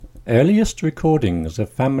Earliest recordings of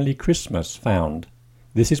family Christmas found.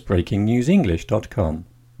 This is breakingnewsenglish.com.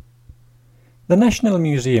 The National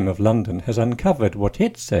Museum of London has uncovered what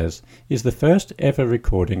it says is the first ever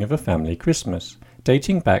recording of a family Christmas,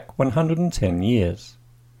 dating back 110 years.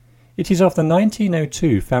 It is of the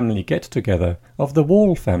 1902 family get-together of the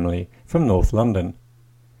Wall family from North London.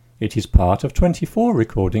 It is part of 24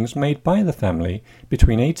 recordings made by the family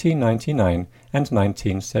between 1899 and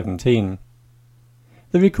 1917.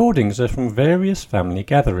 The recordings are from various family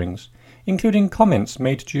gatherings, including comments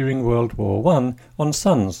made during World War I on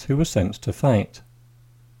sons who were sent to fight.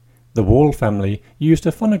 The Wall family used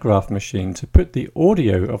a phonograph machine to put the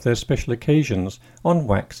audio of their special occasions on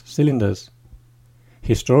wax cylinders.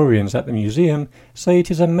 Historians at the museum say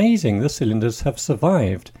it is amazing the cylinders have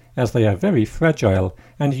survived, as they are very fragile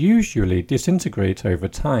and usually disintegrate over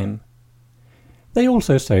time. They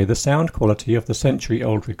also say the sound quality of the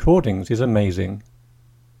century-old recordings is amazing.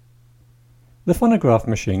 The phonograph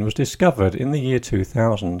machine was discovered in the year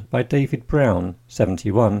 2000 by David Brown,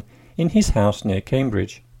 71, in his house near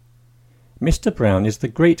Cambridge. Mr. Brown is the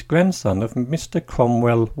great-grandson of Mr.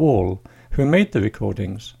 Cromwell Wall, who made the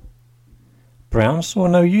recordings. Brown saw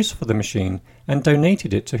no use for the machine and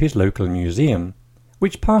donated it to his local museum,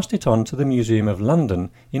 which passed it on to the Museum of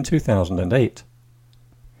London in 2008.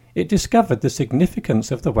 It discovered the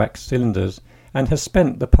significance of the wax cylinders and has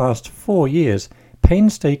spent the past 4 years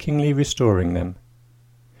painstakingly restoring them.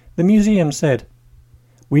 The museum said,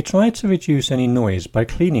 "We tried to reduce any noise by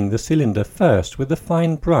cleaning the cylinder first with a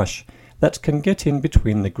fine brush that can get in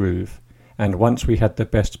between the groove, and once we had the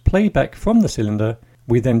best playback from the cylinder,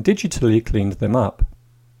 we then digitally cleaned them up."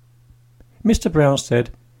 Mr. Brown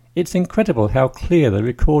said, "It's incredible how clear the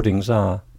recordings are.